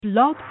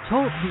Blog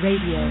Talk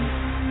Radio.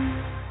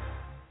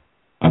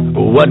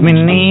 What we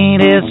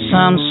need is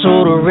some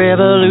sort of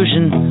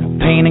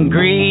revolution. Pain and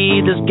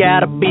greed, there's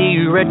gotta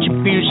be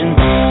retribution.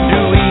 Do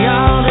we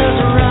all just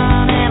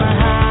run and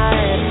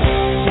hide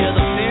till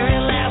the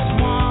very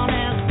last one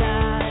has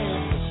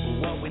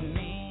died? What we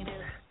need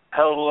is...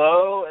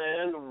 Hello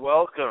and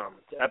welcome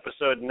to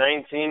episode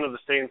 19 of the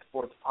State and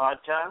Sports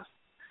Podcast.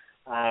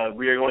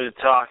 We are going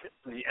to talk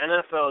the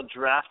NFL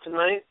draft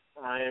tonight.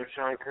 I am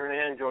Sean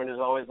Kernahan, joined as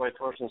always by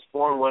Torsten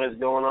Sporn. What is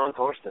going on,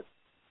 Torsten?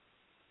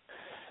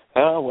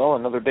 Well,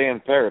 another day in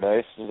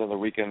paradise. Another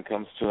weekend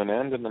comes to an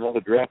end, and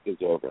another draft is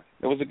over.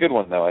 It was a good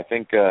one, though. I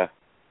think there's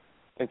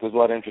a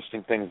lot of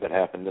interesting things that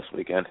happened this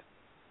weekend.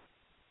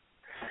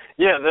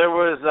 Yeah, there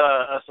was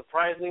a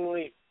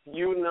surprisingly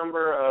few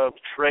number of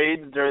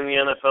trades during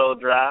the NFL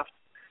draft.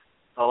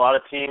 A lot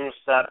of teams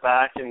sat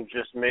back and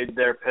just made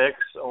their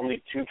picks.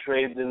 Only 2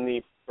 trades in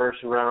the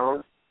first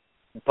round,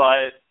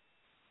 but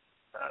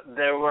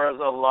there was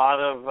a lot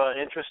of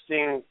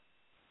interesting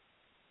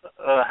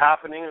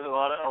happenings. A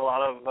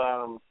lot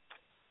of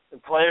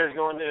players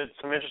going to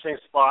some interesting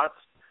spots.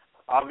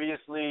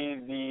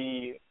 Obviously,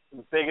 the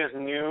biggest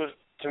news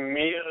to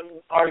me,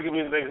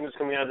 arguably the biggest news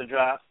coming out of the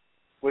draft,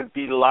 would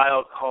be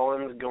La'el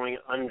Collins going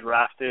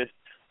undrafted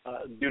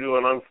due to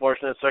an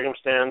unfortunate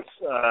circumstance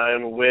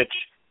in which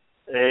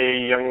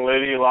a young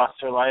lady lost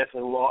her life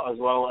as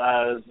well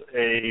as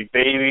a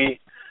baby.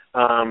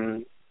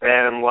 And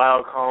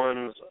La'el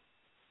Collins,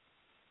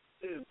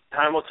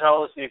 time will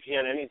tell us if he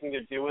had anything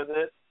to do with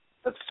it.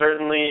 But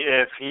certainly,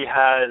 if he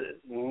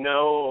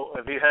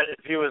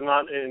was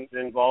not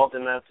involved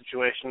in that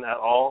situation at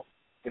all,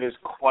 it is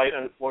quite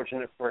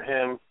unfortunate for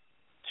him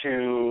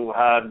to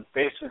have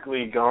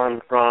basically gone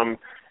from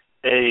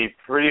a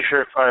pretty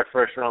surefire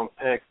first-round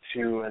pick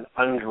to an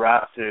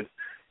undrafted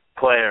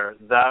player.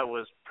 That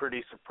was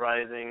pretty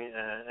surprising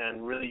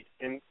and really,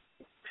 I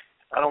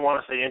don't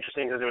want to say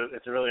interesting because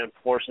it's a really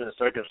unfortunate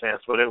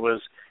circumstance, but it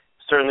was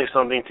certainly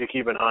something to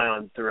keep an eye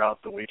on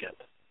throughout the weekend.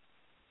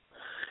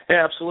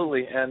 Yeah,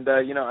 absolutely. And,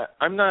 I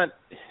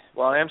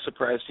am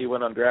surprised he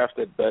went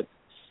undrafted, but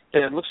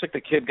it looks like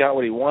the kid got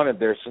what he wanted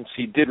there since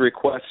he did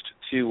request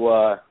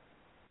to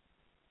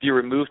be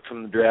removed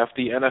from the draft.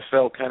 The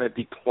NFL kind of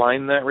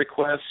declined that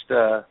request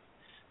to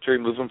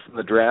remove him from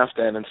the draft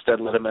and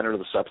instead let him enter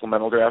the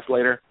supplemental draft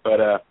later.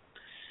 But,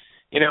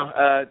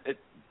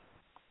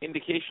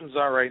 indications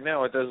are right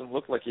now it doesn't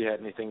look like he had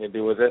anything to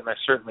do with it, and I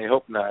certainly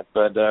hope not.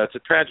 But it's a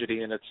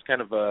tragedy, and it's kind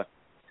of a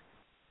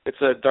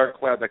dark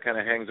cloud that kind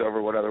of hangs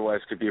over what otherwise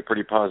could be a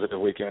pretty positive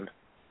weekend.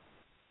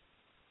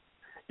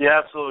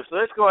 Yeah, absolutely. So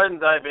let's go ahead and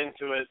dive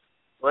into it.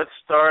 Let's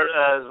start,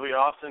 as we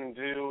often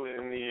do,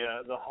 in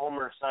the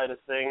Homer side of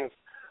things.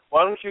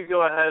 Why don't you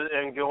go ahead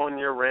and go on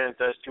your rant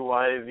as to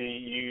why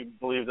you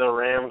believe the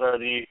Rams are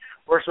the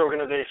worst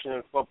organization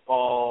in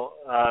football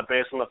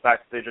based on the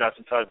fact that they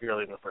drafted Todd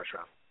Gurley in the first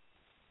round?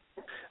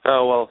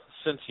 Oh, well,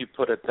 since you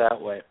put it that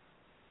way.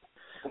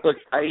 Look,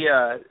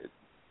 I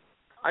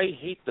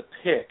hate the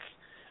pick.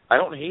 I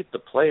don't hate the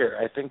player.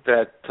 I think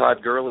that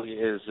Todd Gurley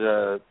is,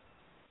 a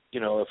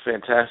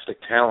fantastic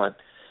talent.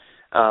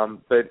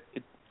 But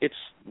it's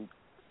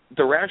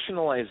the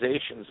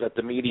rationalizations that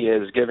the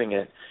media is giving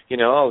it.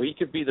 He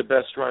could be the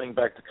best running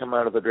back to come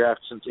out of the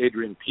draft since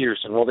Adrian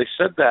Peterson. Well, they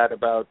said that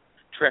about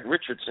Trent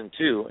Richardson,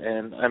 too.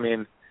 And,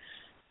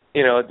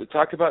 to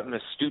talk about an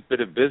astute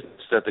bit of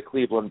business that the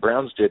Cleveland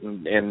Browns did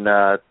in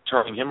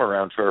turning him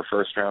around for a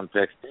first-round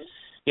pick.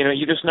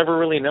 You just never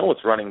really know with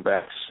running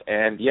backs.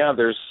 And, yeah,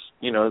 there's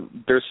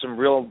some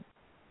real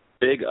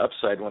big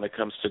upside when it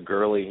comes to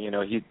Gurley.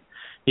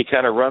 He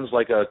kind of runs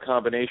like a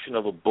combination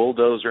of a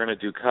bulldozer and a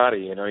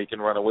Ducati. He can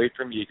run away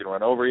from you, he can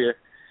run over you.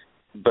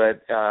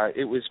 But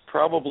it was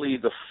probably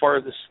the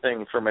farthest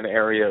thing from an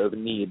area of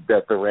need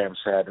that the Rams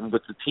had. And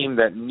with the team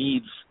that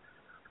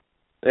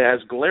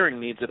has glaring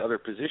needs at other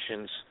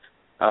positions,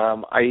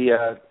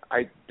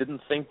 I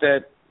didn't think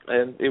that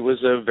it was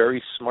a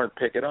very smart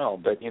pick at all.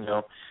 But,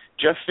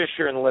 Jeff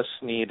Fisher and Les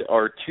Snead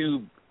are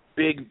 2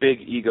 big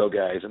ego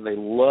guys, and they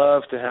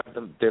love to have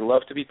them. They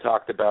love to be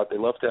talked about. They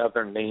love to have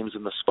their names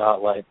in the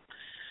spotlight,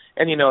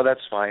 and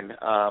that's fine.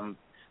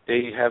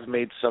 They have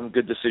made some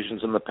good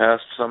decisions in the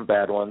past, some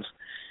bad ones.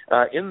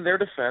 In their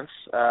defense,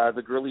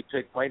 the Gurley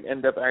pick might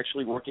end up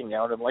actually working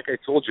out. And like I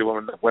told you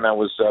when I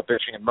was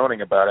bitching and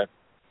moaning about it,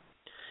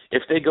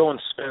 if they go and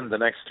spend the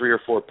next 3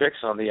 or 4 picks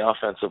on the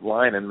offensive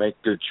line and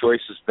make good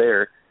choices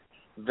there,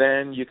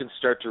 then you can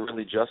start to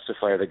really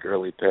justify the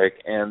Gurley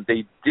pick. And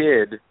they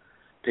did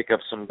pick up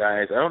some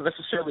guys. I don't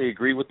necessarily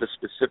agree with the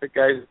specific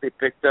guys that they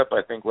picked up.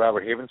 I think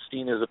Robert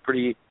Havenstein is a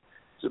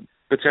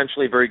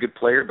potentially very good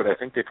player, but I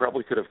think they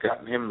probably could have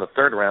gotten him in the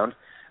 3rd round.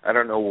 I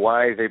don't know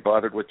why they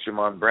bothered with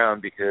Jamon Brown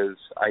because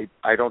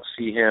I don't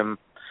see him.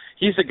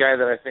 He's a guy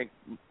that I think,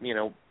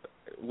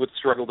 would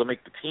struggle to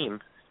make the team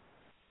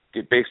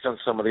based on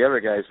some of the other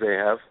guys they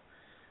have.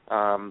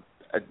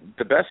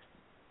 The best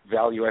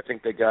value I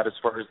think they got as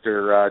far as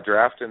their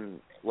draft,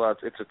 and, well,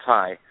 it's a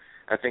tie.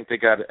 I think they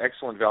got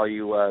excellent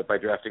value by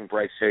drafting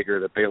Bryce Hager,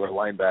 the Baylor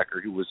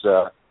linebacker, who was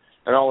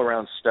an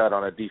all-around stud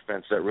on a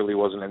defense that really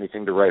wasn't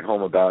anything to write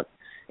home about.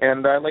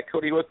 And I like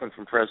Cody Wickman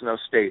from Fresno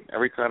State.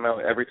 Every time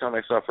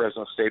I saw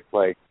Fresno State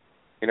play,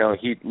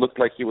 he looked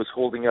like he was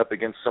holding up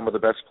against some of the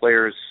best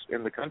players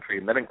in the country,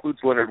 and that includes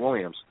Leonard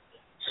Williams.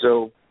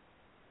 So,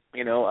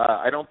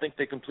 I don't think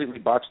they completely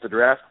botched the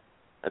draft.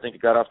 I think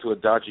it got off to a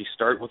dodgy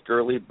start with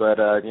Gurley, but,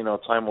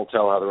 time will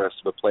tell how the rest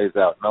of it plays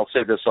out. And I'll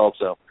say this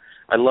also.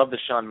 I love the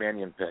Sean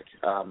Mannion pick.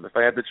 If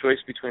I had the choice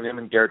between him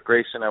and Garrett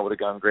Grayson, I would have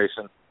gone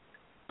Grayson.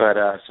 But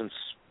since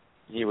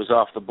he was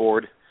off the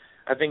board,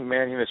 I think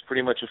Mannion is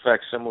pretty much a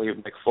facsimile of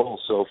Nick Foles.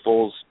 So if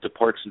Foles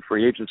departs in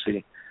free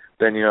agency,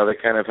 then, they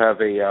kind of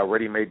have a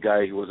ready-made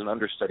guy who was an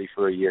understudy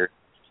for a year,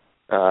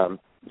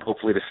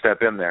 hopefully to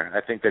step in there.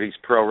 I think that he's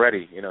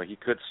pro-ready. He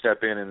could step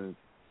in and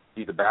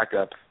be the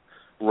backup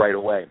right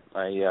away.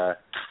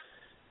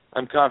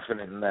 I'm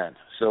confident in that.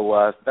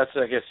 So that's,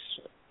 I guess,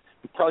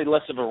 probably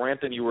less of a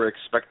rant than you were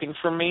expecting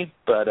from me,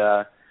 but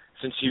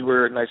since you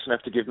were nice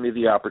enough to give me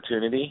the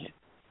opportunity,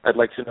 I'd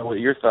like to know what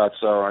your thoughts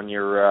are on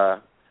your,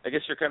 I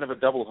guess you're kind of a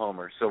double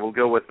homer, so we'll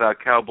go with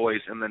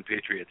Cowboys and then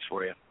Patriots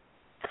for you.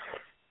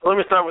 Let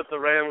me start with the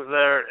Rams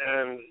there,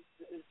 and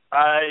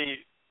I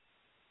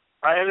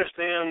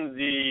understand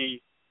the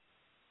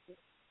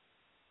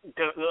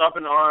up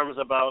in arms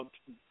about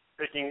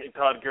picking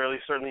Todd Gurley,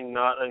 certainly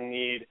not a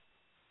need.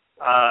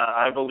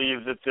 I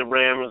believe that the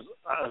Rams,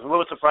 I was a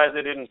little surprised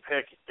they didn't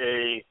pick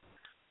a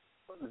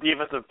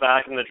defensive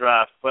back in the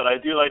draft, but I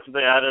do like that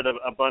they added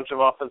a bunch of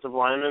offensive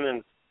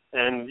linemen,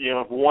 and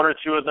if one or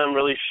two of them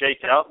really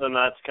shake out, then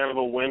that's kind of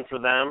a win for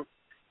them.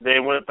 They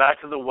went back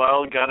to the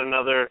well, got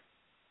another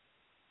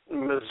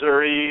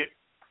Missouri,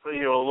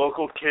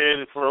 local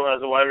kid as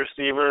a wide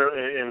receiver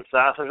in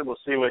Sassler. We'll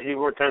see what he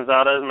turns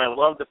out as, and I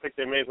love the pick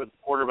they made with the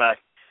quarterback.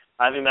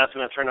 I think that's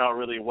going to turn out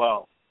really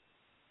well.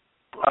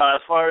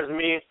 As far as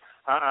me,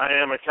 I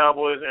am a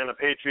Cowboys and a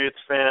Patriots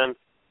fan.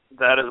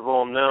 That is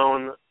well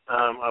known.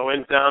 I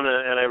went down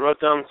and I wrote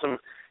down some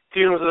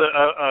teams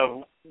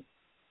of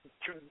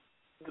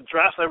the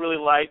drafts I really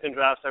liked and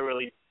drafts I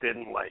really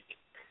didn't like.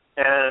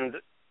 And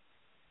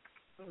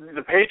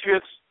the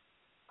Patriots,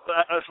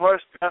 as far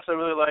as drafts I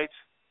really liked,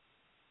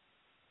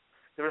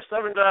 there were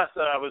 7 drafts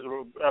that I was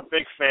a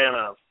big fan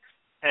of.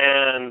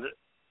 And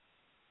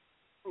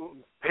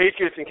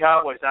Patriots and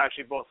Cowboys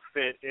actually both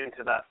fit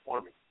into that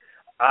for me.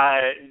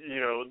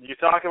 You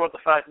talk about the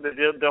fact that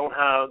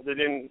they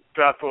didn't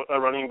draft a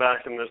running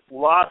back, and there's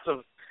lots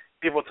of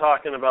people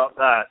talking about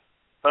that.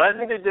 But I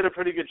think they did a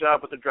pretty good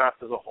job with the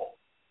draft as a whole.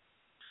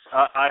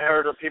 I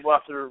heard of people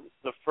after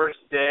the first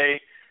day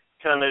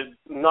kind of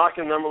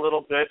knocking them a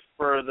little bit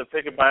for the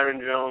pick of Byron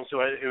Jones,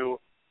 who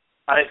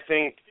I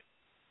think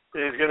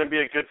is going to be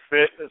a good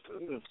fit.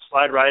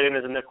 Slide right in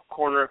as a nickel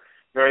corner,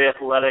 very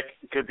athletic,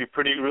 could be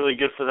really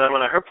good for them.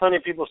 And I heard plenty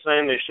of people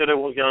saying they should have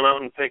gone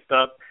out and picked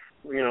up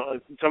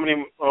somebody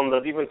on the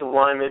defensive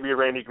line, maybe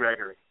Randy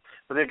Gregory.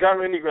 But they've got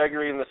Randy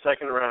Gregory in the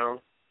second round,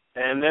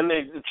 and then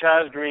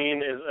Chaz Green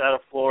is out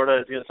of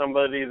Florida. Is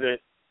somebody that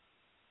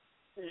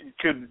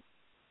could.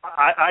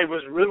 I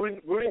was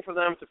really rooting for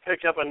them to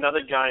pick up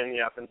another guy in the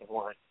offensive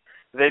line.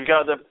 They've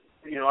got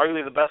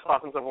arguably the best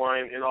offensive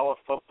line in all of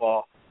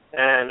football,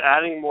 and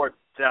adding more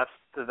depth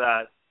to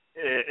that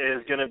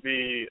is going to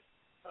be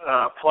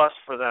a plus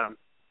for them.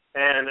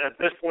 And at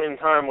this point in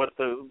time, with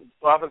the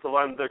offensive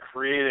line they're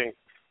creating,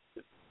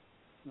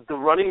 the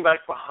running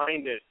back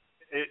behind it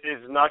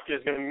is going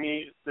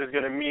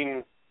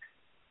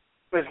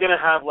to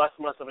have less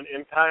and less of an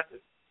impact.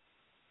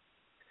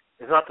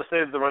 It's not to say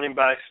that the running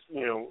backs,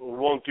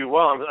 won't do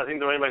well. I think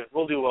the running backs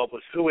will do well,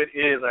 but who it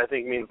is, I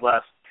think, means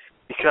less,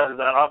 because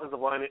that offensive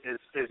line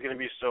is going to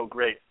be so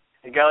great.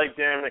 A guy like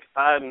Darren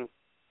McFadden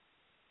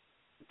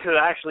could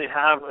actually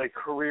have a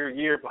career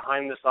year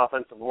behind this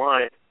offensive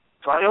line.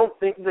 So I don't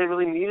think they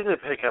really needed to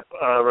pick up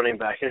a running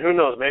back. And who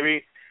knows,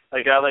 maybe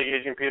a guy like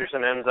Adrian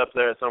Peterson ends up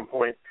there at some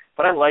point.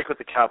 But I like what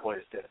the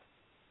Cowboys did.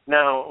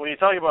 Now, when you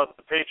talk about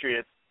the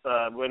Patriots,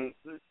 when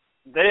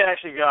they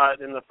actually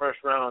got in the first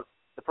round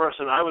the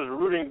person I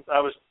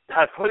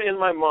had put in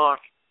my mock.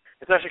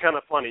 It's actually kind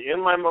of funny.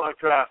 In my mock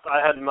draft,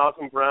 I had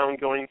Malcolm Brown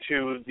going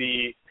to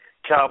the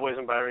Cowboys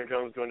and Byron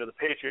Jones going to the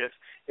Patriots.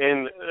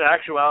 In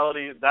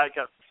actuality, that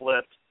got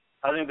flipped.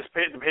 I think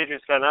the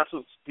Patriots got an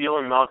absolute steal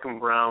in Malcolm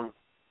Brown.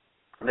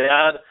 They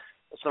had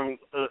some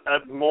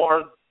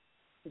more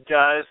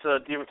guys,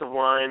 defensive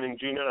line, and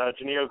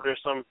Janio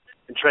Grissom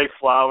and Trey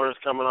Flowers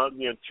coming out,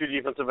 2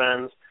 defensive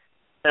ends.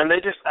 And they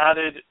just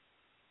added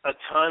a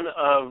ton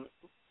of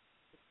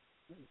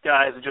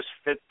guys that just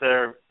fit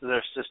their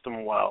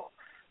system well.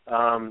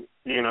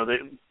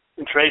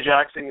 Trey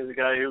Jackson is a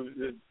guy who's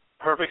the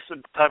perfect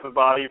type of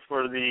body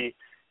for the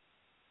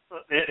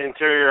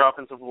interior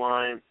offensive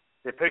line.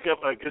 They pick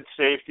up a good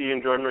safety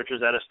in Jordan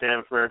Richards out of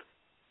Stanford.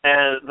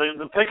 And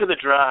the pick of the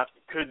draft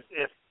could,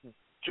 if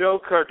Joe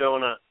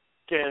Cardona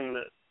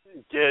can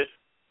get,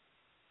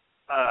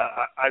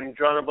 I'm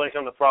drawing a blank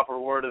on the proper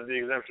word of the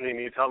exemption he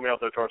needs. Help me out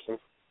there, Torsten.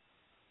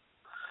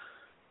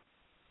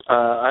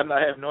 I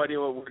have no idea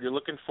what word you're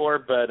looking for,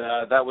 but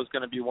that was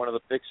going to be one of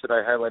the picks that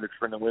I highlighted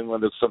for New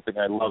England. It's something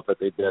I love that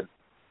they did.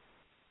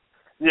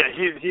 Yeah,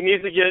 he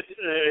needs to get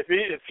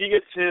if he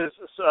gets his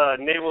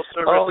naval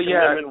service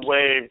commitment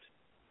waived.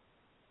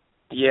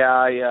 Yeah,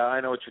 I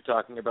know what you're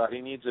talking about.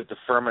 He needs a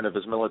deferment of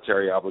his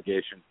military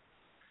obligation.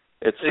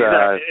 It's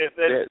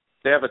exactly.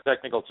 They have a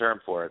technical term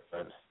for it.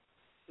 But.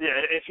 Yeah,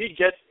 if he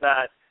gets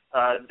that,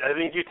 I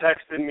think you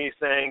texted me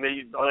saying that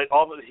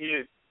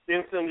he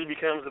instantly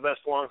becomes the best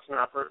long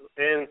snapper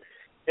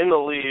in the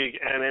league,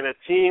 and in a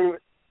team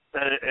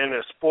in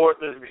a sport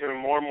that's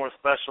becoming more and more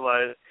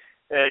specialized.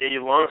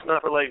 A long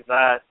snapper like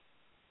that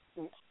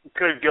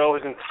could go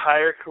his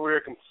entire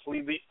career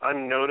completely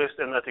unnoticed,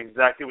 and that's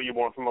exactly what you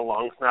want from a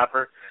long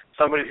snapper.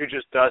 Somebody who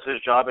just does his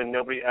job and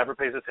nobody ever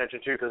pays attention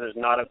to because there's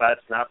not a bad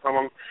snap from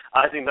him.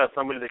 I think that's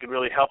somebody that could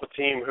really help a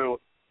team who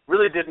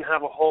really didn't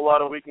have a whole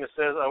lot of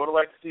weaknesses. I would have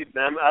liked to see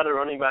them add a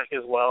running back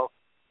as well,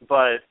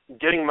 but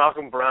getting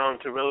Malcolm Brown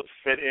to really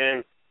fit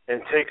in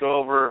and take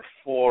over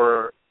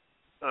for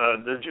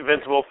the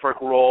Vince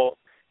Wilfork role,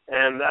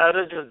 and that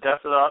is just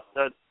depth up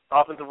that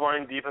offensive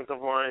line,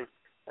 defensive line,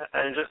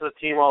 and just the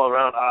team all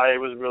around. I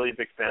was really a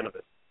big fan of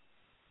it.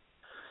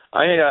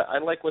 I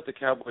like what the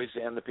Cowboys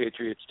and the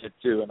Patriots did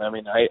too, and I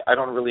mean I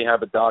don't really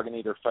have a dog in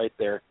either fight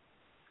there,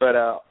 but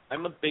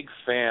I'm a big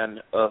fan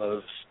of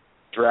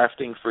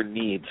drafting for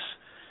needs,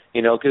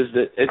 because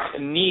it's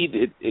a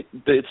need.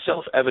 It's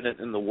self-evident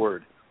in the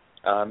word.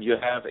 You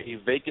have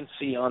a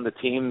vacancy on the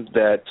team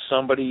that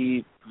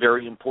somebody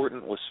very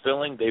important was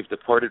filling. They've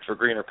departed for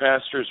greener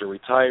pastures or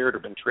retired or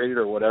been traded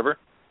or whatever.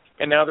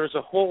 And now there's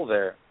a hole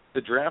there.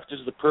 The draft is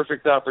the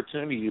perfect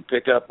opportunity to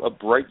pick up a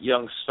bright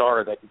young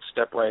star that can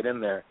step right in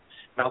there.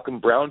 Malcolm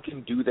Brown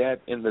can do that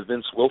in the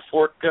Vince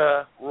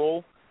Wilfork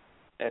role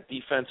at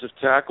defensive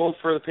tackle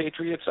for the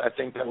Patriots. I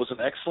think that was an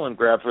excellent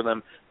grab for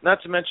them.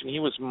 Not to mention he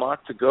was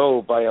mocked to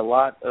go by a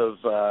lot of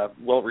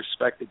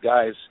well-respected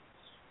guys,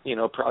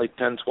 probably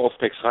 10, 12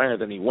 picks higher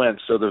than he went.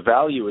 So the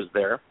value is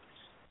there.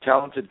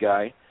 Talented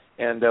guy.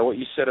 And what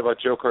you said about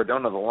Joe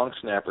Cardona, the long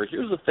snapper,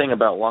 here's the thing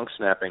about long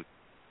snapping.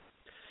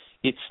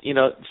 It's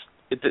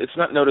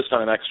not noticed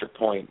on an extra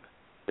point.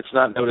 It's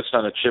not noticed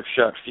on a chip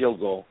shot field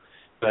goal.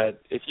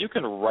 But if you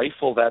can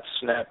rifle that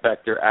snap back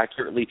there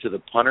accurately to the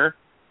punter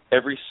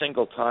every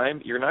single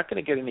time, you're not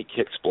going to get any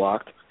kicks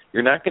blocked.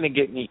 You're not going to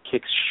get any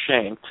kicks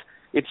shanked.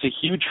 It's a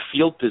huge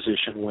field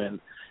position win.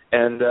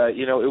 And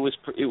it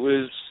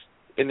was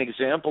an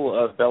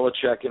example of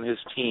Belichick and his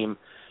team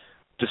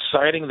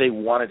deciding they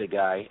wanted a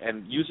guy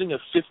and using a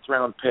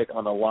fifth-round pick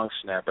on a long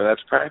snapper.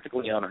 That's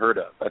practically unheard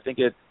of.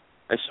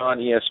 I saw on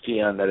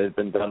ESPN that it had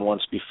been done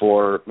once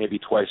before, maybe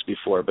twice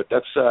before, but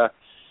that's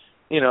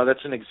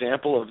an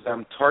example of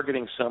them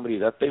targeting somebody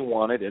that they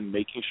wanted and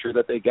making sure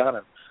that they got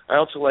him. I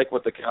also like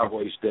what the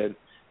Cowboys did.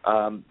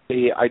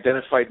 They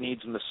identified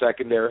needs in the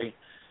secondary,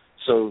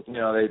 so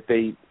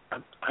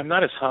I'm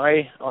not as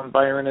high on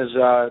Byron as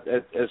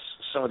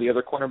some of the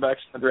other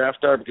cornerbacks in the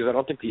draft are because I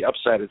don't think the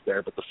upside is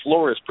there, but the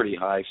floor is pretty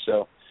high.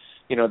 So,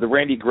 the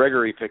Randy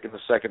Gregory pick in the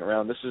second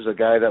round, this is a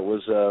guy that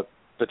was a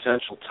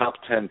potential top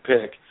 10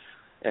 pick.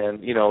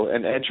 And,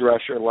 an edge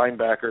rusher,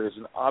 linebacker is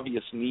an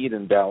obvious need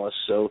in Dallas.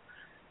 So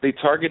they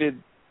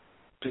targeted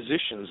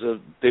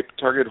they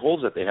targeted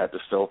holes that they had to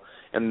fill.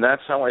 And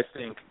that's how I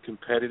think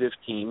competitive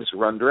teams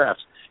run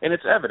drafts. And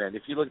it's evident.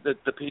 If you look at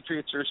the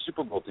Patriots are a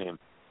Super Bowl team,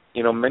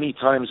 many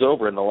times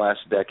over in the last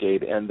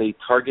decade, and they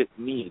target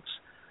needs.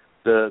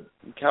 The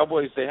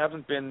Cowboys, they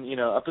haven't been,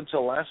 up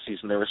until last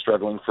season, they were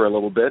struggling for a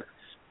little bit.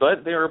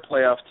 But they're a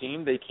playoff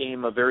team. They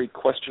came a very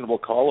questionable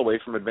call away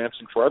from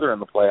advancing further in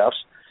the playoffs.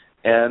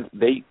 And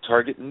they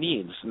target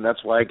needs, and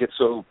that's why I get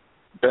so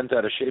bent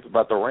out of shape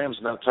about the Rams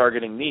not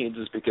targeting needs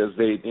is because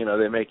they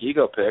make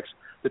ego picks.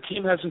 The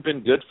team hasn't been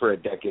good for a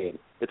decade.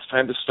 It's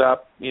time to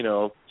stop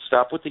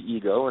with the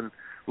ego and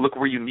look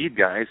where you need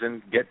guys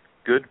and get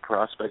good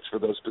prospects for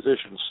those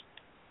positions.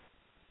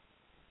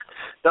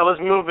 Now let's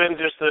move in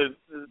just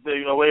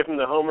away from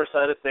the homer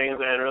side of things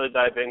and really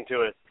dive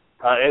into it.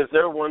 Is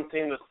there one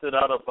team that stood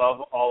out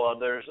above all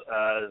others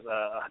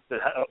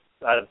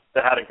that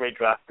had a great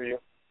draft for you?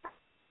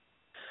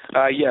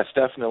 Yes,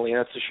 definitely, and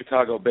that's the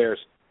Chicago Bears.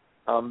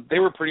 They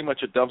were pretty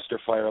much a dumpster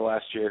fire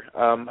last year.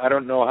 I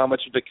don't know how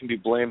much of it can be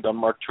blamed on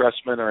Mark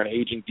Trestman or an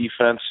aging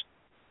defense,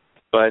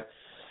 but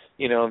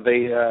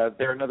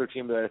they're another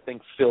team that I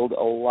think filled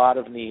a lot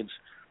of needs.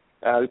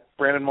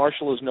 Brandon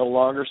Marshall is no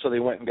longer, so they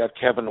went and got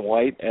Kevin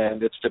White,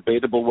 and it's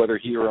debatable whether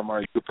he or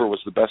Amari Cooper was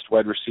the best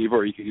wide receiver,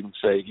 or you could even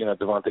say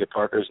Devontae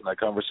Parker's in that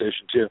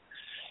conversation too.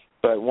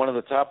 But one of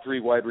the top three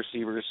wide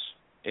receivers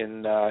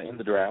in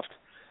the draft.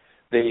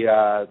 They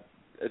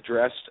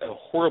addressed a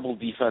horrible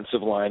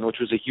defensive line, which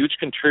was a huge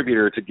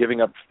contributor to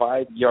giving up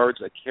 5 yards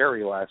a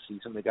carry last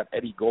season. They got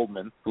Eddie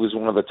Goldman, who was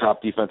one of the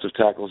top defensive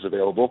tackles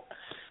available.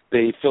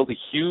 They filled a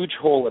huge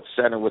hole at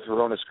center with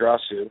Hronis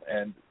Grasu,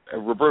 and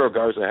Roberto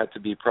Garza had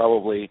to be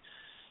probably,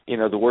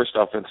 the worst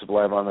offensive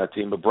lineman on that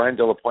team, but Brian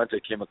De La Puente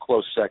came a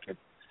close second.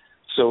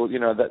 So,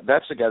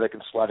 that's a guy that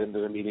can slot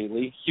into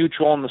immediately. Huge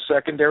hole in the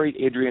secondary.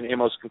 Adrian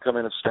Amos can come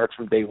in and start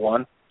from day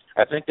one.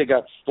 I think they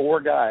got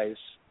 4 guys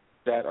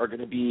that are going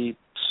to be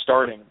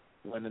starting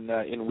when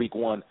in week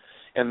 1,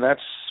 and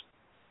that's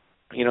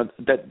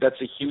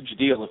a huge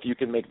deal if you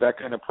can make that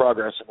kind of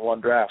progress in one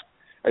draft.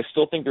 I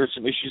still think there's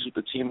some issues with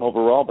the team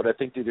overall, but I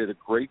think they did a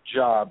great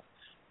job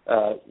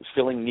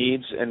filling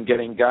needs and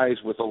getting guys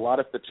with a lot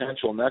of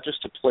potential, not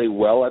just to play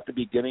well at the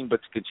beginning,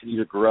 but to continue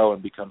to grow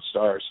and become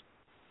stars.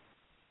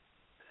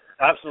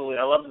 Absolutely.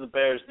 I love what the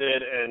Bears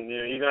did, and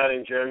even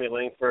adding Jeremy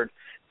Langford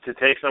to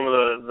take some of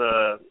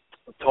the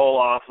toll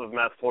off of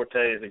Matt Forte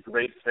is a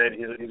great fit.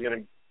 He's going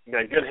to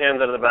got good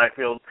hands out of the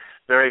backfield,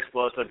 very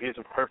explosive. He's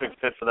a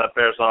perfect fit for that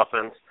Bears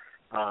offense.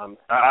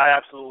 I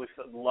absolutely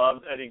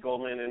loved Eddie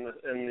Goldman in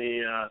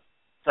the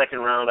second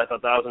round. I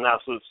thought that was an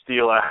absolute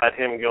steal. I had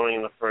him going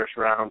in the first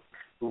round.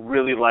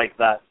 Really liked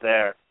that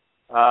there.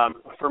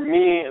 For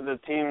me, the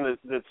team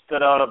that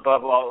stood out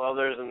above all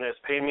others, and this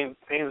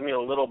pains me a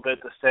little bit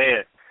to say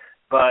it,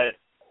 but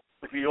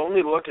if you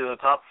only look at the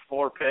top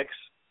 4 picks,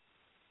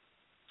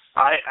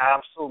 I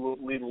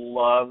absolutely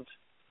loved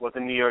what the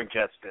New York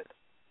Jets did.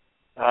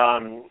 I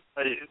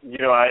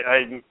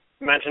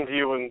mentioned to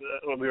you when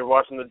we were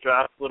watching the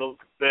draft a little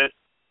bit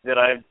that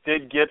I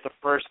did get the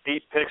first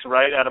 8 picks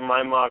right out of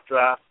my mock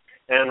draft,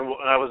 and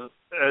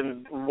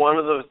one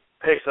of the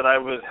picks that I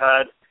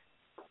had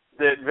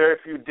that very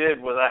few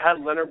did was I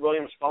had Leonard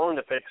Williams falling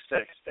to pick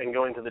 6 and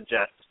going to the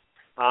Jets.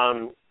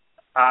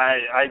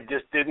 I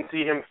just didn't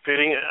see him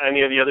fitting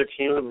any of the other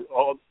teams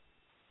all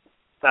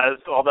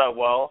that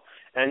well,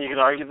 and you can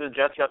argue the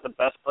Jets got the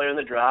best player in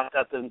the draft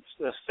at the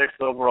 6th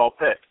overall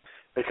pick.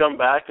 They come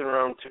back in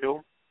round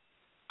 2.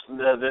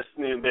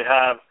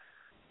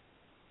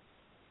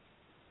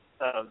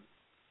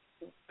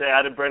 They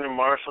added Brandon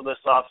Marshall this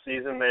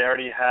offseason. They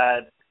already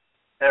had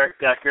Eric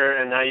Decker,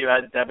 and now you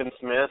add Devin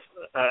Smith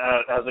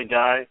as a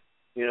guy.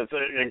 It's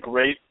a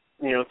great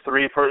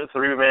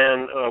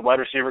three-man wide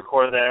receiver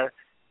core there.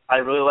 I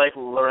really like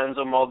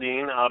Lorenzo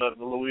Maldini out of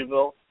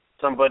Louisville,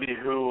 somebody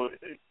who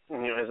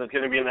is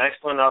going to be an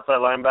excellent outside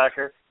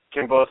linebacker,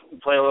 can both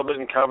play a little bit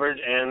in coverage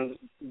and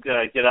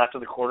get after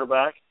the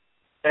quarterback.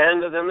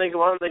 And then they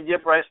go on, they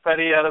get Bryce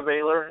Petty out of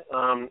Baylor.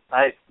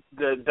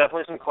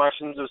 Definitely some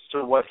questions as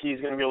to what he's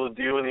going to be able to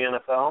do in the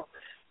NFL.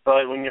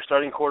 But when your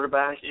starting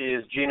quarterback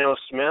is Geno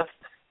Smith,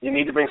 you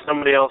need to bring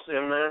somebody else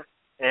in there.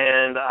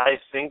 And I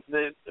think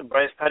that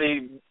Bryce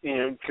Petty,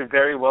 could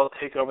very well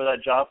take over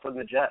that job for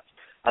the Jets.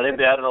 I think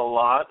they added a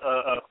lot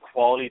of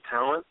quality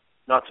talent.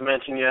 Not to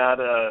mention you had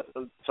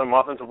some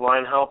offensive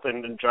line help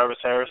and Jarvis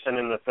Harrison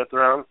in the 5th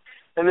round.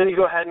 And then you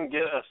go ahead and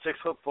get a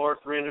 6'4",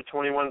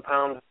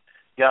 321-pound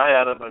guy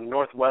out of a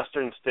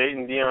Northwestern State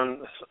in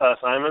Deion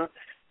Simon.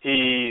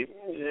 He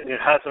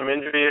had some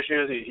injury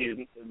issues.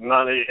 He's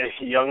not a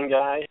young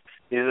guy.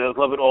 He's a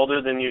little bit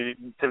older than you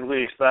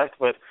typically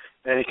expect,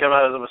 and he came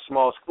out of a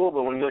small school.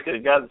 But when you look at a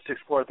guy that's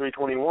 6'4",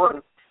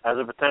 321 as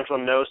a potential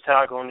nose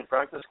tackle on the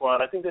practice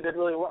squad, I think they did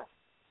really well.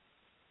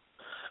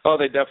 Oh,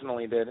 they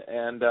definitely did,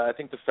 and I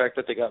think the fact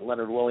that they got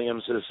Leonard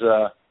Williams is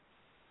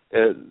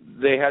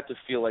they had to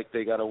feel like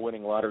they got a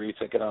winning lottery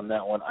ticket on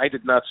that one. I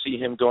did not see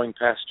him going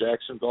past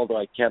Jacksonville, although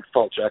I can't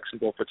fault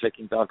Jacksonville for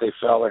taking Dante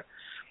Fowler.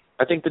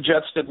 I think the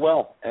Jets did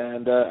well,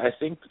 and I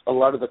think a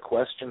lot of the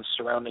questions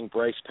surrounding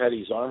Bryce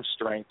Petty's arm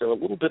strength are a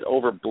little bit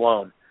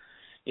overblown.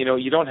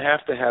 You don't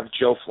have to have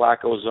Joe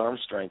Flacco's arm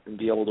strength and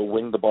be able to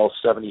wing the ball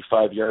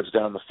 75 yards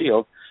down the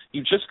field.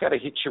 You just got to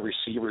hit your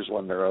receivers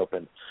when they're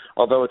open.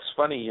 Although it's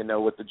funny,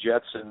 with the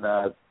Jets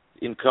and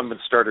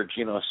incumbent starter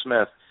Geno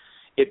Smith,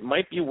 it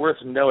might be worth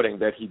noting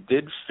that he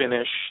did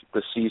finish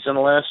the season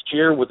last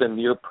year with a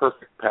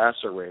near-perfect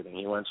passer rating.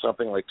 He went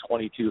something like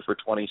 22 for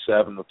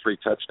 27 with 3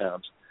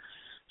 touchdowns.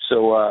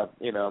 So,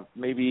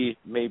 maybe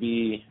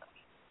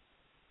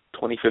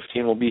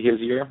 2015 will be his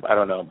year. I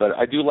don't know. But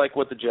I do like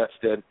what the Jets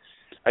did.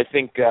 I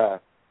think they're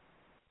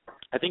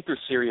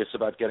serious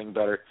about getting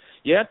better.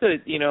 You have to,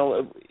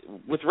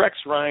 with Rex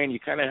Ryan, you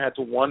kind of had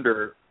to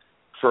wonder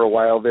for a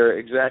while there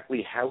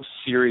exactly how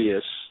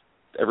serious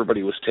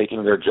everybody was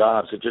taking their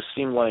jobs. It just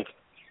seemed like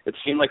it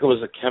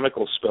was a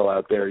chemical spill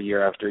out there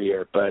year after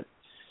year. But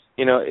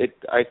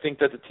I think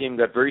that the team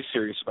got very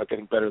serious about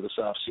getting better this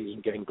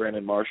offseason, getting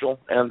Brandon Marshall,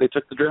 and they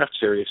took the draft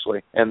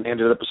seriously, and they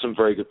ended up with some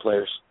very good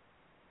players.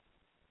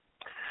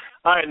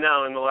 All right,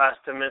 now in the last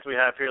 10 minutes we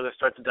have here, let's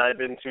start to dive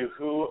into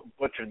who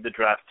butchered the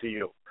draft to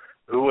you.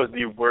 Who was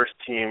the worst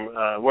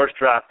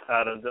draft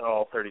out of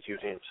all 32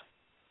 teams?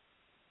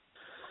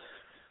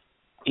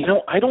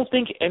 I don't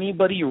think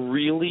anybody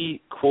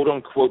really,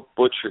 quote-unquote,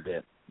 butchered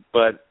it.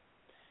 But,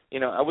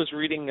 I was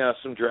reading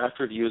some draft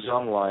reviews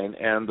online,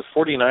 and the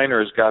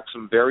 49ers got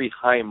some very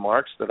high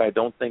marks that I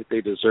don't think they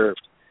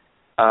deserved.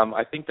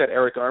 I think that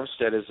Eric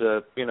Armstead is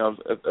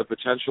a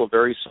potential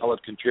very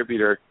solid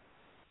contributor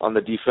on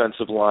the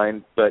defensive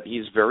line, but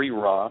he's very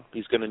raw.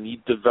 He's going to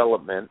need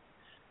development.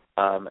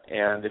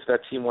 And if that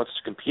team wants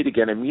to compete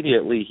again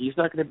immediately, he's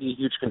not going to be a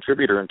huge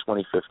contributor in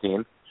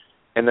 2015.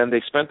 And then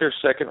they spent their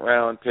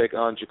second-round pick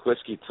on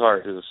Jaquiski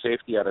Tartt, who's a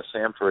safety out of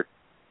Samford.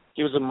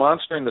 He was a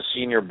monster in the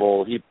Senior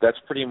Bowl. That's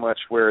pretty much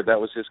where that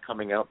was his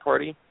coming-out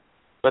party.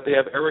 but they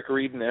have Eric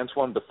Reed and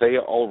Antoine Bethea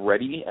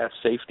already at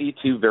safety,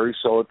 two very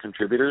solid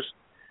contributors.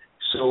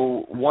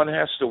 So one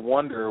has to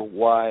wonder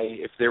why,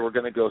 if they were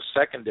going to go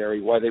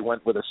secondary, why they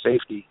went with a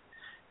safety.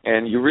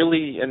 And you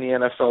really, in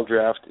the NFL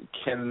draft,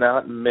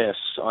 cannot miss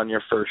on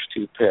your first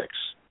two picks.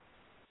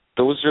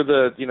 Those are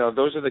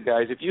the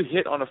guys. If you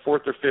hit on a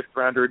fourth or fifth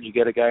rounder and you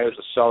get a guy who's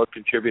a solid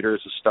contributor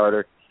as a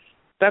starter,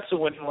 that's a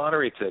winning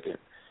lottery ticket.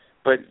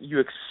 But you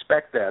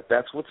expect that.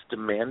 That's what's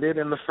demanded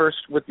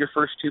with your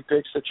first two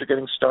picks, that you're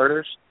getting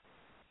starters.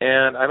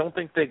 And I don't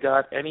think they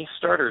got any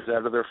starters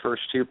out of their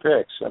first two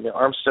picks. I mean,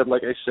 Armstead,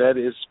 like I said,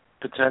 is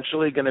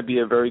potentially going to be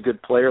a very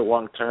good player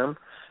long term,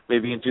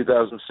 maybe in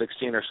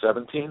 2016 or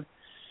 17.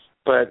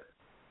 But,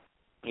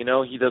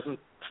 he doesn't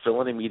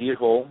fill an immediate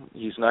hole.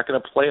 He's not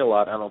going to play a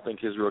lot, I don't think,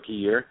 his rookie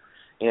year.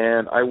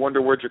 And I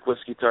wonder where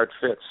Jaquiski Tartt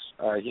fits.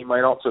 He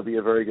might also be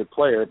a very good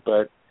player,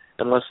 but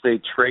unless they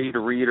trade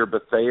Reed or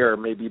Bethea or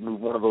maybe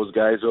move one of those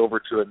guys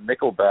over to a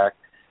nickelback,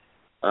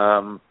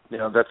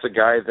 that's a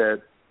guy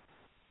that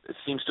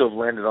seems to have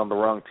landed on the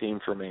wrong team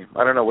for me.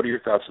 I don't know. What are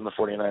your thoughts on the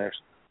 49ers?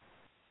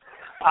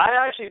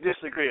 I actually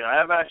disagree. I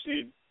have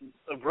actually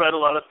read a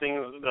lot of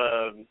things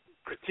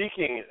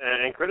critiquing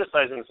and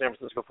criticizing the San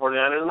Francisco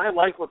 49ers, and I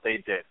like what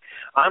they did.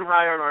 I'm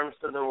higher on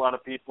Armstead than a lot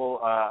of people.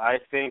 I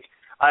think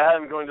I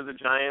have him going to the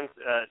Giants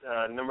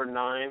at number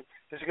 9,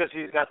 just because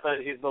he's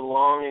the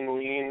long and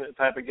lean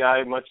type of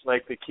guy, much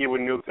like the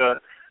Kiwanuka,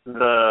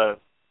 the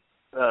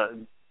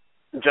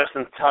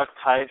Justin Tuck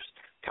types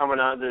coming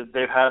out that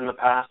they've had in the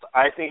past.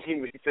 I think he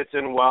fits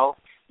in well.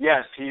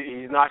 Yes,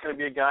 he's not going to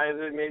be a guy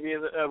that maybe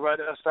is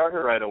a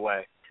starter right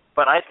away.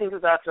 But I think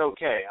that's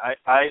okay.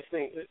 I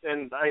think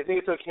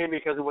it's okay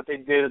because of what they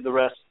did at the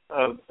rest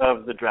of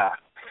the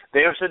draft.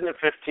 They were sitting at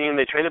 15.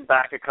 They traded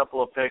back a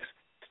couple of picks,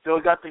 still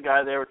got the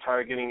guy they were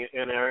targeting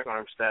in Eric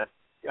Armstead.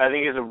 I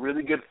think he's a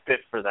really good fit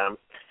for them.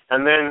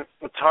 And then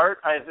Tartt,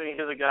 I think,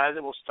 is a guy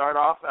that will start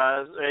off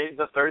as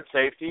the third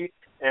safety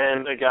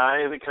and a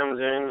guy that comes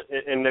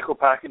in nickel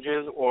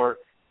packages or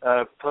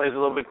plays a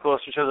little bit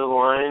closer to the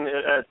line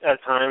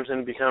at times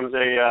and becomes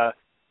a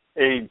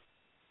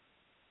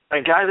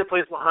guy that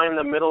plays behind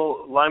the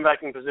middle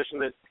linebacking position.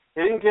 That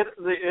they didn't get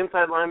the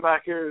inside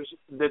linebackers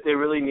that they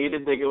really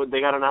needed. They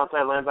got an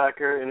outside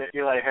linebacker in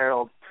Eli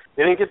Harold.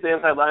 They didn't get the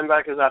inside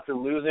linebackers after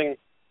losing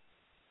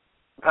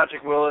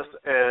Patrick Willis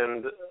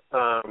and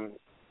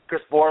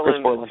Chris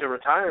Borland to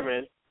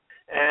retirement.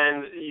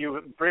 And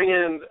you bring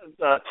in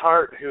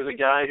Tartt, who's a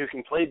guy who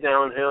can play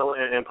downhill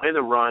and play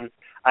the run.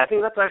 I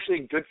think that's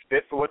actually a good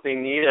fit for what they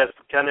need as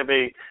kind of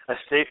a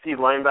safety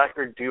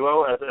linebacker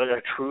duo, as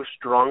a true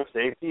strong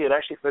safety. It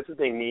actually fits what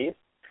they need.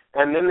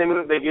 And then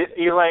they get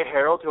Eli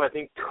Harold, who I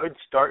think could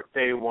start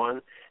day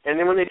one. And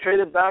then when they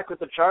traded back with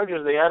the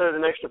Chargers, they added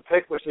an extra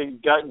pick, which they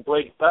got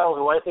Blake Bell,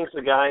 who I think is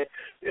a guy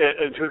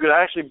who could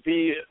actually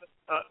be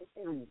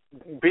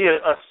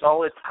a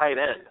solid tight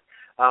end.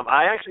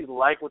 I actually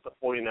like what the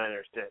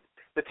 49ers did.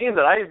 The team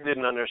that I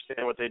didn't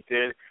understand what they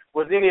did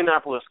was the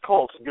Indianapolis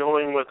Colts,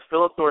 going with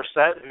Philip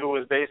Dorsett, who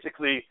was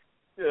basically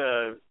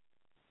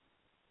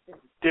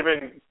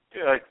giving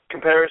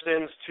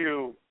comparisons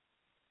to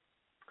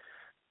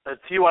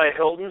T.Y.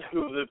 Hilton,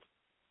 who the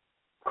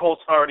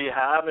Colts already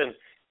have, and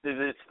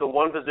it's the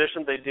one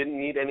position they didn't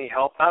need any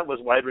help at was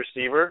wide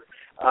receiver.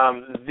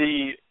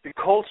 The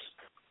Colts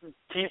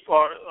keep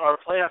our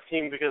playoff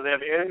team because they have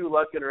Andrew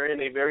Luck and are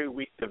in a very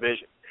weak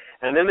division.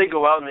 And then they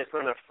go out and they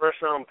spend a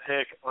first-round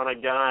pick on a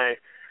guy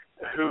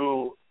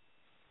who,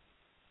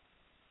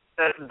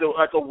 at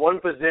the one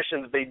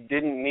position that they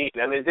didn't need,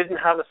 and they didn't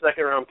have a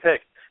second-round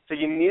pick. So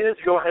you needed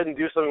to go ahead and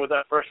do something with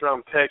that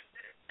first-round pick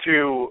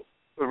to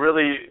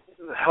really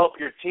help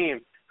your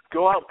team.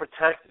 Go out and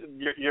protect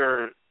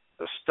your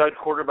stud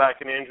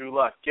quarterback in Andrew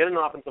Luck. Get an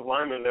offensive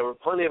lineman. There were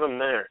plenty of them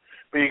there.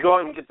 But you go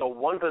out and get the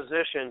one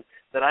position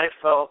that I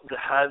felt that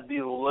had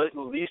the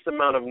least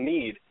amount of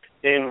need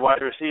in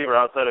wide receiver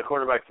outside of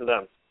quarterback to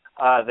them.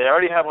 They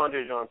already have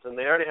Andre Johnson.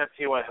 They already have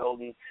T.Y.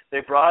 Hilton.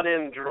 They brought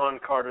in Jerron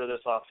Carter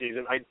this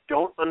offseason. I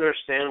don't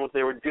understand what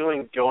they were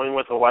doing going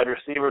with a wide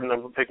receiver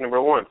pick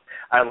number 1.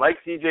 I like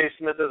C.J.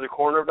 Smith as a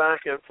cornerback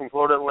from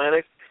Florida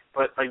Atlantic,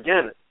 but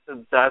again,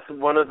 that's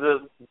one of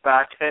the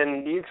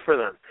back-end needs for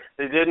them.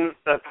 They didn't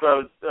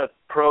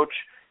approach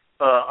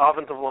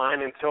offensive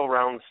line until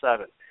round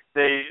 7.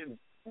 They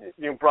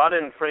brought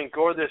in Frank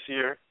Gore this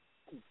year,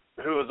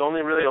 who was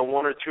only really a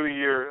 1 or 2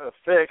 year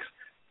fix,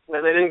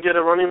 and they didn't get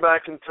a running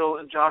back until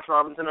Josh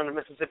Robinson under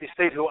Mississippi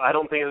State, who I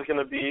don't think is going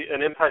to be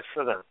an impact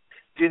for them.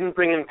 Didn't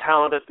bring in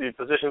talent at the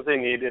positions they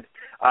needed.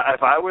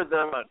 If I were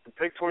them at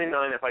pick 29,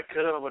 if I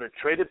could have, I would have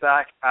traded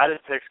back, added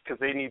picks because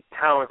they need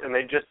talent, and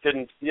they just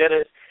didn't get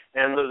it,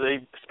 and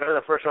they spent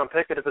a first-round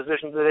pick at a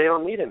position that they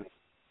don't need any.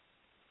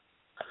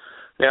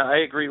 Yeah, I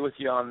agree with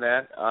you on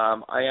that.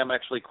 I am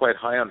actually quite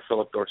high on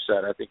Philip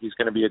Dorsett. I think he's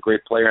going to be a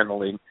great player in the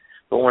league.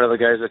 But one of the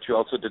guys that you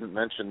also didn't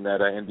mention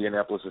that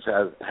Indianapolis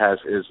has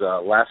is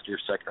last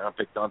year's second-round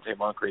pick, Dante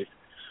Moncrief,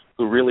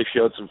 who really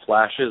showed some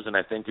flashes. And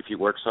I think if he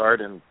works hard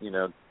and,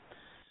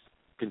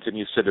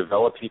 continues to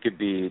develop, he could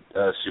be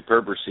a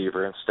superb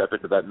receiver and step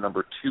into that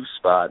number 2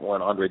 spot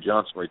when Andre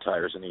Johnson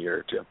retires in a year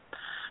or two.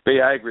 But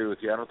yeah, I agree with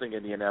you. I don't think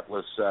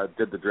Indianapolis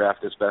did the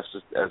draft as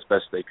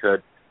best they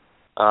could.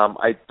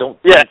 I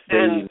don't think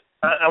and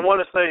I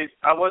want to say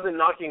I wasn't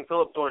knocking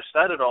Philip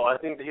Dorsett at all. I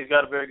think that he's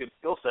got a very good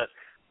skill set.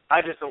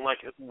 I just don't like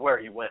where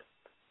he went.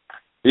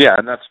 Yeah,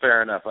 and that's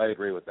fair enough. I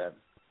agree with that.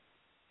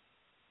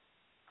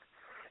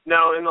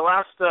 Now, in the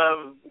last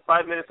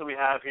 5 minutes that we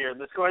have here,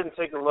 let's go ahead and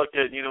take a look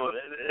at,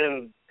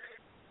 and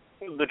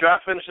the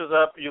draft finishes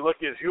up, you look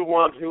at who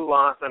won, who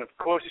lost, and of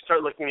course you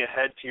start looking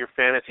ahead to your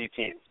fantasy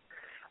teams.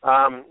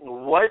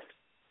 Were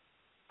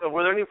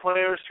there any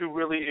players who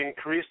really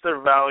increased their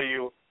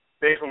value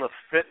based on the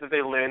fit that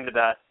they landed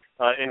at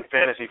in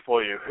fantasy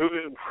for you?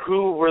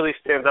 Who really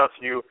stands out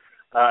to you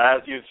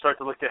as you start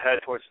to look ahead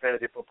towards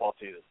fantasy football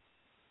season?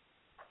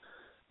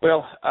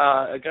 Well,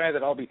 a guy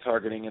that I'll be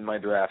targeting in my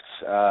drafts,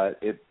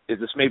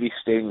 this may be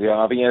stating the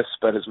obvious,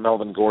 but is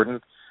Melvin Gordon.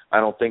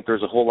 I don't think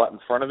there's a whole lot in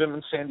front of him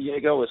in San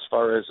Diego as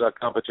far as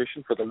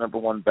competition for the number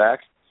 1 back.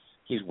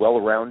 He's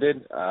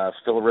well-rounded.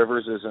 Phil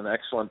Rivers is an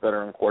excellent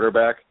veteran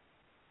quarterback.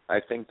 I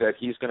think that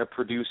he's going to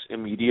produce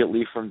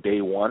immediately from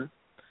day one.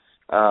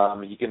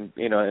 He can,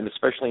 and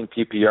especially in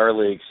PPR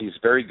leagues, he's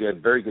very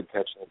good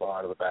catching the ball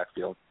out of the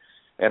backfield.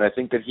 And I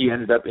think that he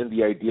ended up in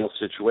the ideal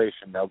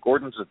situation. Now,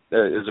 Gordon's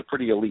is a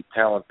pretty elite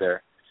talent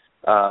there.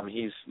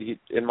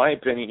 In my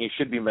opinion, he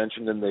should be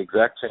mentioned in the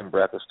exact same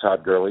breath as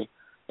Todd Gurley,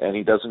 and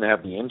he doesn't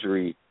have the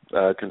injury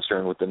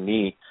concern with the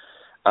knee.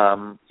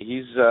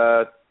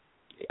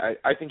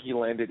 I think he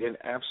landed in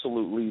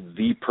absolutely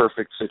the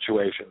perfect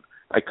situation.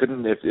 I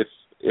couldn't,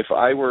 if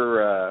I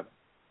were,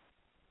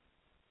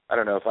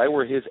 if I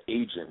were his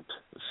agent,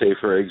 say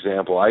for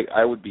example,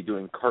 I would be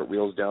doing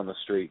cartwheels down the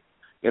street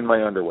in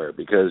my underwear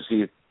because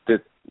he's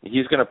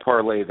going to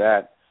parlay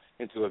that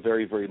into a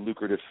very, very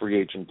lucrative free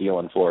agent deal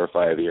in 4 or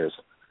 5 years.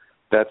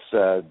 That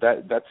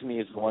to me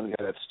is the one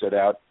guy that stood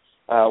out.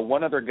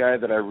 One other guy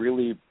that I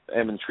really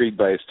am intrigued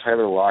by is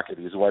Tyler Lockett.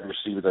 He's a wide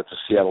receiver that the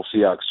Seattle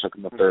Seahawks took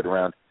in the 3rd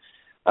round.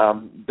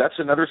 That's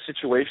another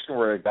situation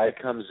where a guy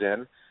comes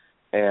in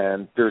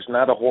and there's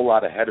not a whole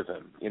lot ahead of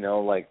him.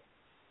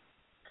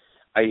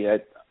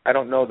 I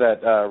don't know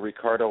that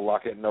Ricardo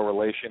Lockett, no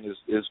relation,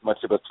 is much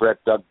of a threat.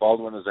 Doug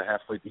Baldwin is a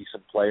halfway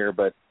decent player,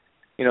 but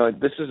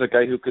this is a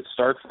guy who could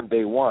start from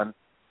day one.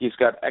 He's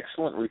got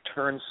excellent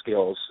return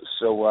skills.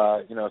 So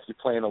if you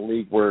play in a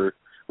league where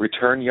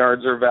return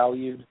yards are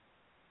valued,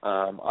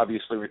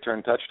 obviously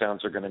return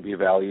touchdowns are going to be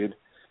valued.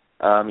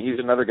 He's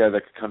another guy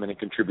that could come in and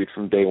contribute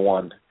from day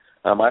one.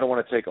 I don't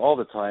want to take all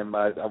the time.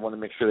 I want to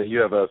make sure that you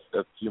have a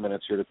few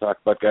minutes here to talk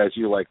about guys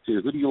you like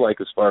too. Who do you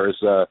like as far as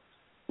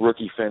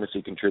rookie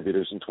fantasy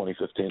contributors in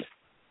 2015?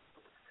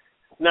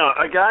 Now,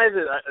 a guy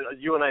that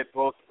you and I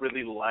both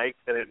really like,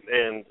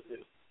 and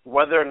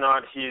whether or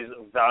not he's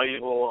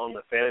valuable on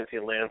the fantasy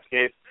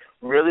landscape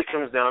really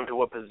comes down to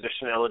what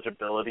position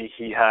eligibility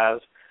he has.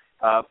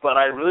 But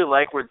I really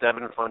like where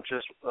Devin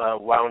Funchess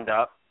wound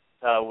up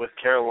with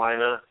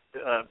Carolina,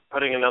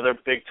 putting another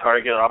big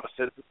target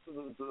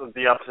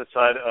the opposite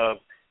side of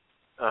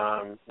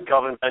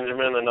Kelvin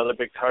Benjamin, another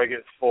big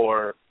target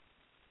for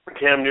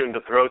Cam Newton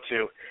to throw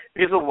to.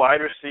 He's a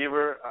wide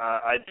receiver.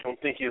 I don't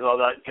think he's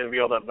going to be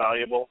all that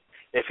valuable.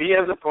 If he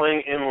ends up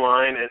playing in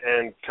line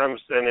and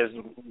comes and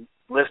is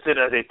listed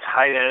as a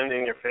tight end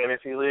in your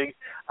fantasy league,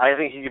 I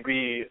think he could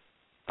be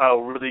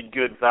a really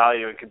good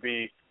value. It could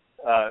be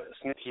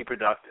sneaky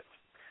productive.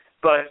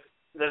 But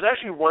there's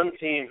actually one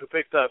team who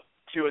picked up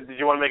two. Did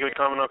you want to make a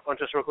comment on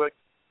just real quick?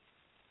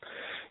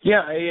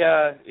 Yeah,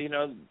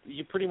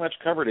 you pretty much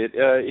covered it.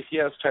 If he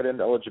has tight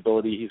end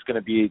eligibility, he's going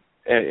to be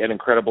an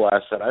incredible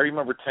asset. I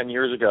remember 10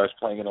 years ago I was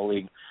playing in a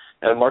league,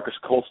 and Marcus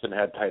Colston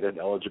had tight end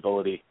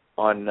eligibility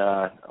on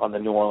the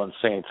New Orleans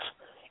Saints.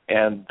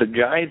 And the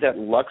guy that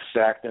luck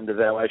sacked into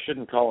that, I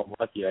shouldn't call him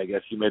lucky, I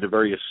guess. He made a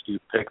very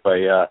astute pick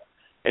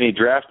and he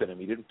drafted him.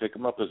 He didn't pick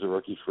him up as a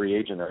rookie free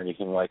agent or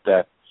anything like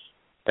that.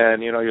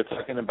 And, you're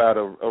talking about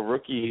a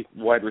rookie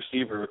wide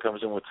receiver who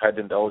comes in with tight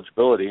end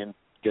eligibility and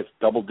gets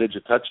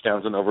double-digit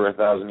touchdowns and over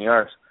 1,000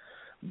 yards.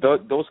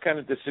 Those kind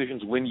of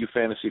decisions win you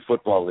fantasy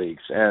football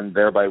leagues and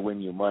thereby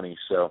win you money.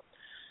 So,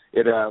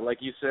 it like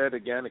you said,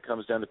 again, it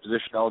comes down to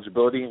position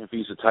eligibility. If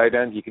he's a tight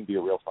end, he can be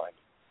a real find.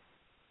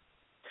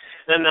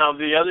 And now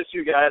the other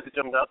two guys that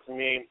jumped out to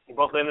me,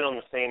 both landed on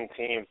the same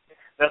team.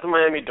 That's the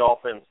Miami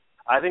Dolphins.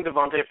 I think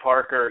Devontae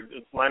Parker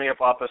lining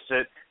up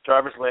opposite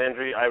Jarvis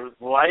Landry. I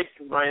like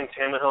Ryan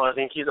Tannehill. I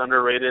think he's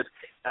underrated.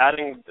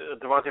 Adding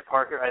Devontae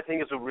Parker, I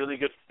think is a really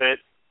good fit.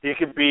 He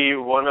could be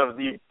one of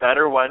the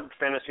better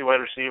fantasy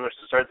wide receivers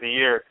to start the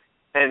year.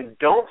 And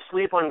don't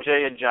sleep on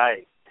Jay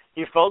Ajayi.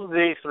 He fell to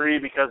day 3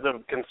 because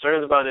of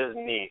concerns about his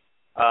knee.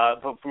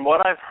 But from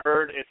what I've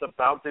heard, it's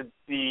about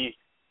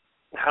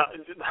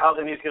how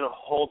the knee's going to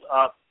hold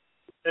up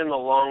in the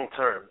long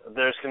term.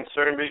 There's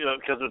concern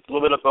because there's a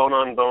little bit of bone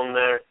on bone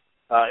there.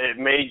 It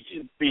may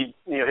be,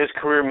 his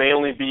career may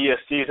only be a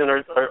season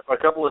or a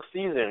couple of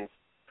seasons.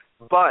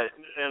 But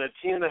in a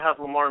team that has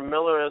Lamar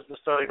Miller as the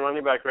starting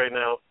running back right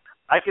now,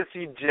 I could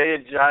see Jay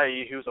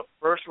Ajayi, who's a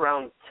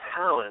first-round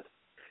talent,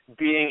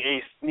 being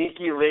a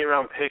sneaky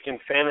late-round pick in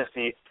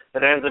fantasy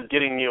that ends up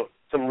getting you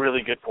some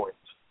really good points.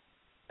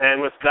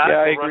 And with that,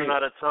 we're running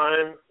out of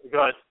time.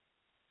 Go ahead,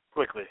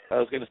 quickly. I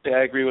was going to say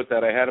I agree with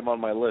that. I had him on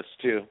my list,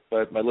 too,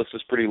 but my list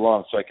was pretty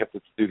long, so I kept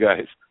it to 2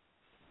 guys.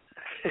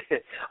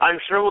 I'm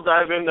sure we'll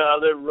dive into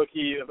other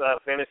rookie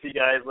fantasy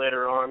guys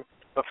later on.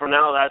 But for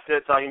now, that's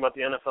it, talking about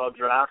the NFL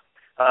draft.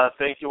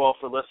 Thank you all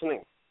for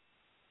listening.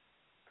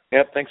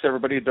 Yep, thanks,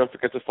 everybody. Don't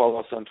forget to follow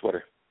us on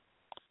Twitter.